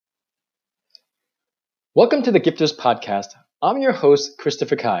Welcome to the Gifters Podcast. I'm your host,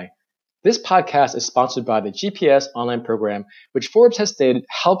 Christopher Kai. This podcast is sponsored by the GPS online program, which Forbes has stated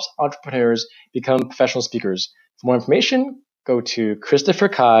helps entrepreneurs become professional speakers. For more information, go to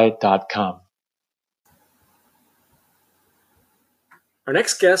christopherkai.com. Our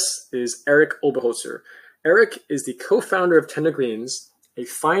next guest is Eric Oberholzer. Eric is the co-founder of Tender Greens, a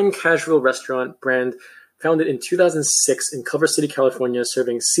fine casual restaurant brand founded in 2006 in Culver City, California,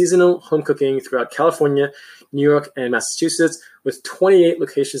 serving seasonal home cooking throughout California, New York, and Massachusetts, with 28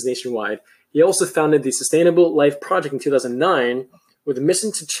 locations nationwide. He also founded the Sustainable Life Project in 2009 with a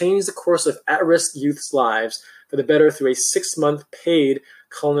mission to change the course of at-risk youth's lives for the better through a 6-month paid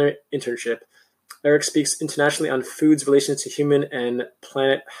culinary internship. Eric speaks internationally on food's relations to human and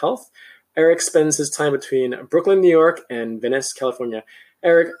planet health. Eric spends his time between Brooklyn, New York, and Venice, California.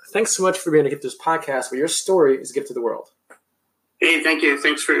 Eric, thanks so much for being a gift to this podcast, where your story is a gift to the world. Hey, thank you.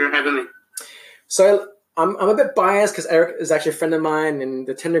 Thanks for having me. So I'm a bit biased because Eric is actually a friend of mine, and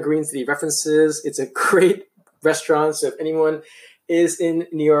the Tender Greens that he references, it's a great restaurant. So if anyone is in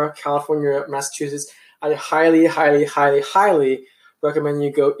New York, California, Massachusetts, I highly, highly, highly, highly recommend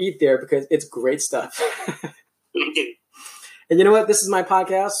you go eat there because it's great stuff. Thank you. And you know what? This is my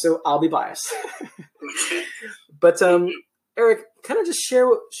podcast, so I'll be biased. But Eric, kind of just share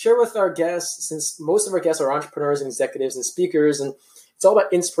with our guests, since most of our guests are entrepreneurs and executives and speakers, and it's all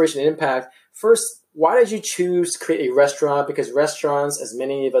about inspiration and impact. First, why did you choose to create a restaurant? Because restaurants, as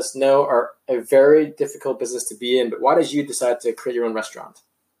many of us know, are a very difficult business to be in. But why did you decide to create your own restaurant?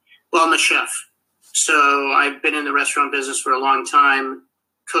 Well, I'm a chef. So I've been in the restaurant business for a long time,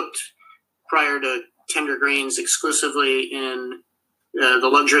 cooked prior to Tender Greens exclusively in the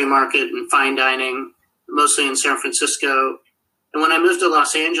luxury market and fine dining, mostly in San Francisco. And when I moved to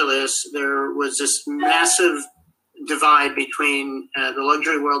Los Angeles, there was this massive divide between the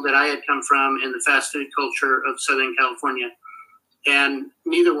luxury world that I had come from and the fast food culture of Southern California. And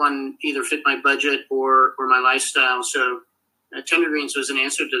neither one either fit my budget or my lifestyle. So Tender Greens was an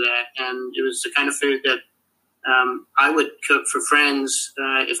answer to that. And it was the kind of food that I would cook for friends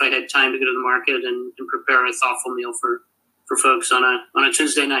if I had time to go to the market and prepare a thoughtful meal for folks on a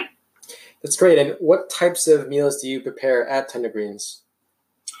Tuesday night. That's great. And what types of meals do you prepare at Tender Greens?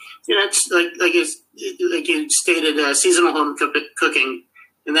 Yeah, it's like you stated, seasonal home cooking,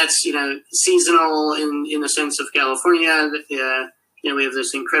 and that's seasonal in the sense of California. We have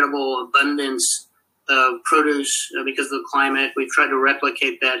this incredible abundance of produce because of the climate. We've tried to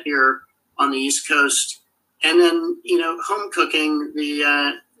replicate that here on the East Coast, and then home cooking, the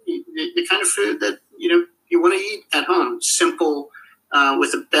kind of food that you want to eat at home, simple.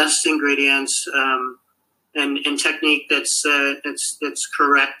 With the best ingredients and technique that's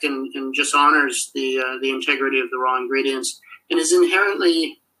correct and just honors the integrity of the raw ingredients and is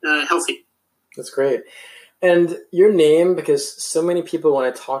inherently healthy. That's great. And your name, because so many people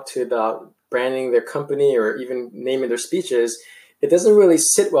want to talk to about branding their company or even naming their speeches, it doesn't really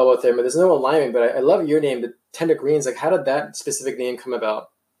sit well with them. There's no alignment. But I love your name, the Tender Greens. Like, how did that specific name come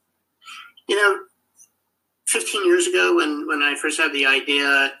about? 15 years ago, when I first had the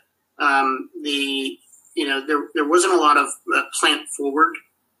idea, there wasn't a lot of plant forward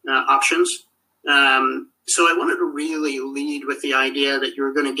options. So I wanted to really lead with the idea that you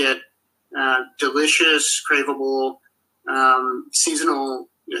were going to get delicious, craveable, seasonal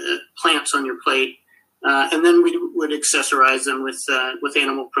plants on your plate, and then we would accessorize them with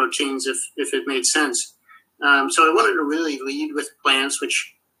animal proteins if it made sense. So I wanted to really lead with plants,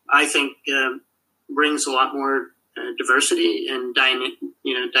 which I think brings a lot more diversity and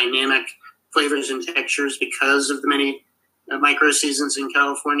dynamic flavors and textures because of the many micro seasons in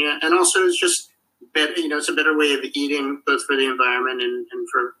California, and also it's just better. It's a better way of eating, both for the environment and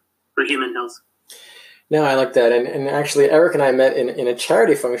for human health. No, I like that, and actually, Eric and I met in a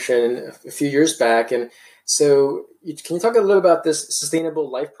charity function a few years back, and so can you talk a little about this Sustainable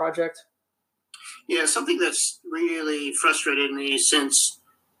Life Project? Yeah, something that's really frustrated me since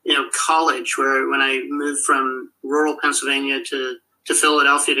college, where when I moved from rural Pennsylvania to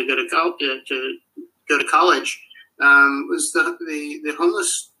Philadelphia to go to college, was the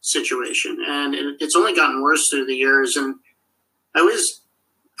homeless situation, and it's only gotten worse through the years. And I always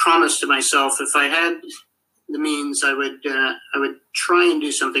promised to myself, if I had the means, I would try and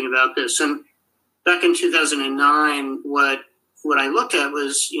do something about this. And back in 2009, what I looked at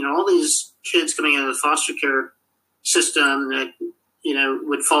was all these kids coming out of the foster care system that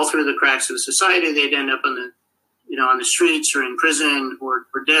would fall through the cracks of society. They'd end up on the streets or in prison or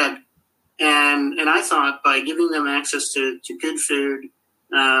dead. And I thought by giving them access to good food,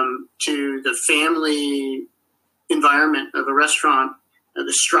 to the family environment of a restaurant,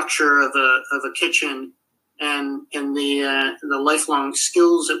 the structure of a kitchen, and the lifelong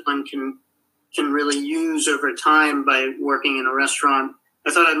skills that one can really use over time by working in a restaurant.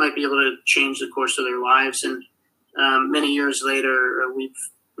 I thought I might be able to change the course of their lives, and many years later,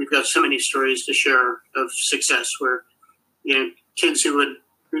 we've got so many stories to share of success where kids who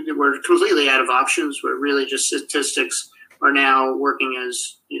were completely out of options, were really just statistics, are now working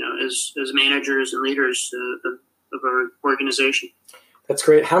as managers and leaders of our organization. That's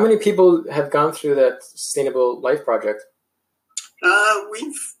great. How many people have gone through that Sustainable Life Project?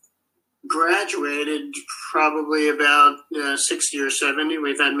 We've graduated probably about 60 or 70.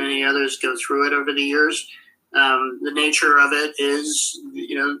 We've had many others go through it over the years. The nature of it is,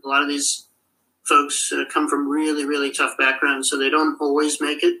 a lot of these folks come from really, really tough backgrounds, so they don't always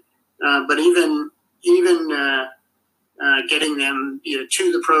make it. But even getting them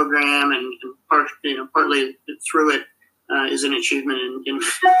to the program and partly through it is an achievement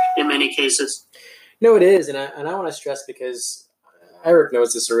in many cases. No, it is, and I want to stress, because Eric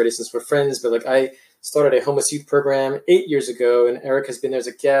knows this already since we're friends, but I started a homeless youth program 8 years ago, and Eric has been there as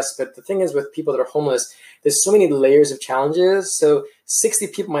a guest. But the thing is, with people that are homeless, there's so many layers of challenges. So 60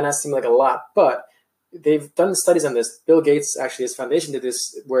 people might not seem like a lot, but they've done studies on this. Bill Gates, actually, his foundation did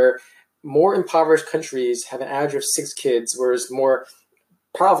this, where more impoverished countries have an average of 6 kids, whereas more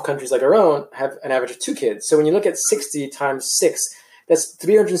powerful countries like our own have an average of 2 kids. So when you look at 60 times 6, that's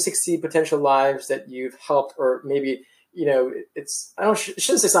 360 potential lives that you've helped, or maybe, it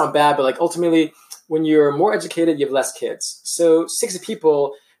shouldn't say sound bad, but ultimately, when you're more educated, you have less kids. So 60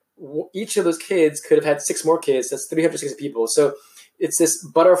 people, each of those kids could have had 6 more kids. That's 360 people. So it's this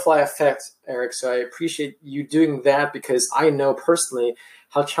butterfly effect, Eric. So I appreciate you doing that, because I know personally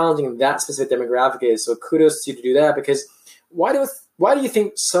how challenging that specific demographic is. So kudos to you to do that, because why do you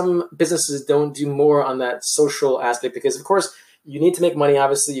think some businesses don't do more on that social aspect? Because, of course, you need to make money,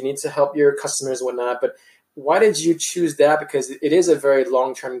 obviously. You need to help your customers and whatnot. But why did you choose that? Because it is a very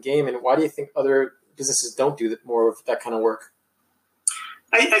long-term game. And why do you think other businesses don't do more of that kind of work?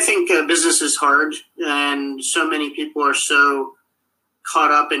 I think business is hard, and so many people are so caught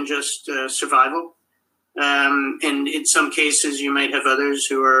up in just survival. And in some cases, you might have others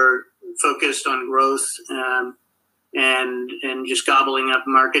who are focused on growth and just gobbling up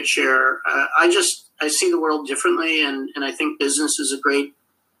market share. I see the world differently, and I think business is a great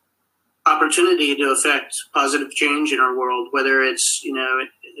opportunity to affect positive change in our world, whether it's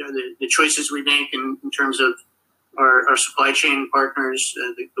the choices we make in terms of our supply chain partners,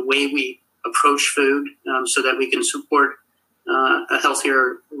 the way we approach food, so that we can support a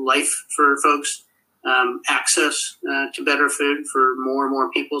healthier life for folks, access to better food for more and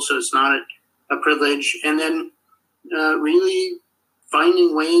more people, so it's not a privilege, and then really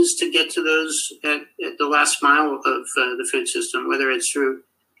finding ways to get to those at the last mile of the food system, whether it's through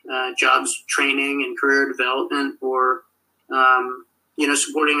jobs training and career development, or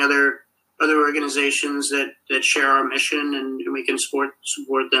supporting other organizations that share our mission, and we can support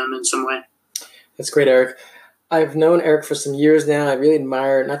them in some way. That's great, Eric. I've known Eric for some years now. I really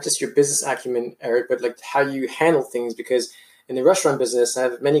admire not just your business acumen, Eric, but how you handle things, because in the restaurant business, I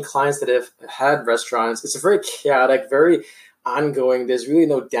have many clients that have had restaurants. It's a very chaotic, very ongoing. There's really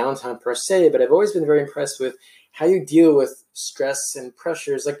no downtime per se, but I've always been very impressed with how you deal with stress and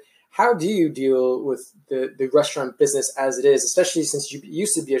pressures. How do you deal with the restaurant business as it is, especially since you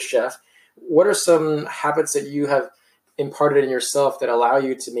used to be a chef? What are some habits that you have imparted in yourself that allow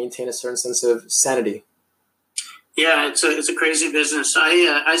you to maintain a certain sense of sanity? Yeah, it's a crazy business.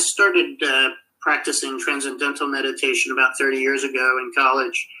 I started practicing transcendental meditation about 30 years ago in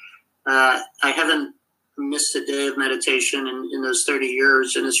college. I haven't missed a day of meditation in those 30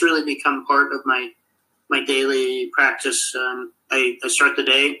 years, and it's really become part of my daily practice. I start the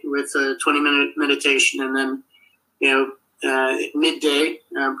day with a 20-minute meditation, and then midday,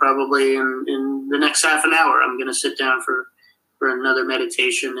 probably in the next half an hour, I'm going to sit down for another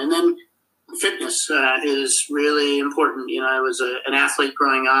meditation. And then fitness is really important. I was an athlete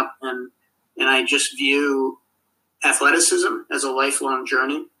growing up, and I just view athleticism as a lifelong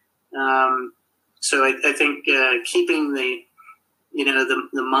journey. So I think keeping the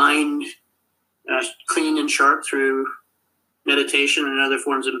mind clean and sharp through meditation and other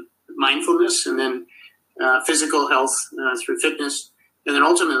forms of mindfulness, and then physical health through fitness, and then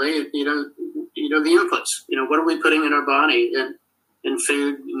ultimately, the inputs. What are we putting in our body? And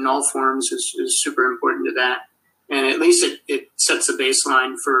food in all forms is super important to that. And at least it sets a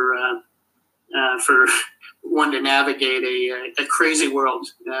baseline for one to navigate a crazy world.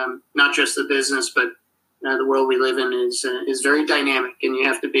 Not just the business, but the world we live in is very dynamic, and you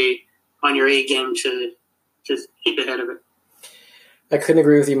have to be on your A game to keep ahead of it. I couldn't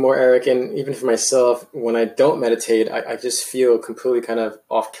agree with you more, Eric. And even for myself, when I don't meditate, I just feel completely kind of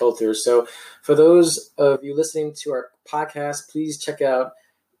off kilter. So for those of you listening to our podcast, please check out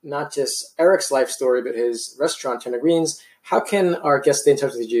not just Eric's life story, but his restaurant, Tender Greens. How can our guests stay in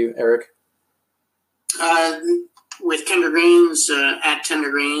touch with you, Eric? With Tender Greens, at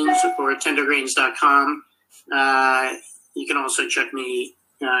Tender Greens or tendergreens.com. You can also check me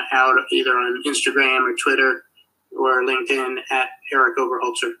out either on Instagram or Twitter or LinkedIn at Eric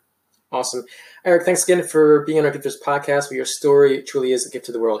Oberholzer. Awesome. Eric, thanks again for being on our Gifters podcast, where your story truly is a gift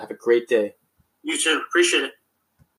to the world. Have a great day. You too. Appreciate it.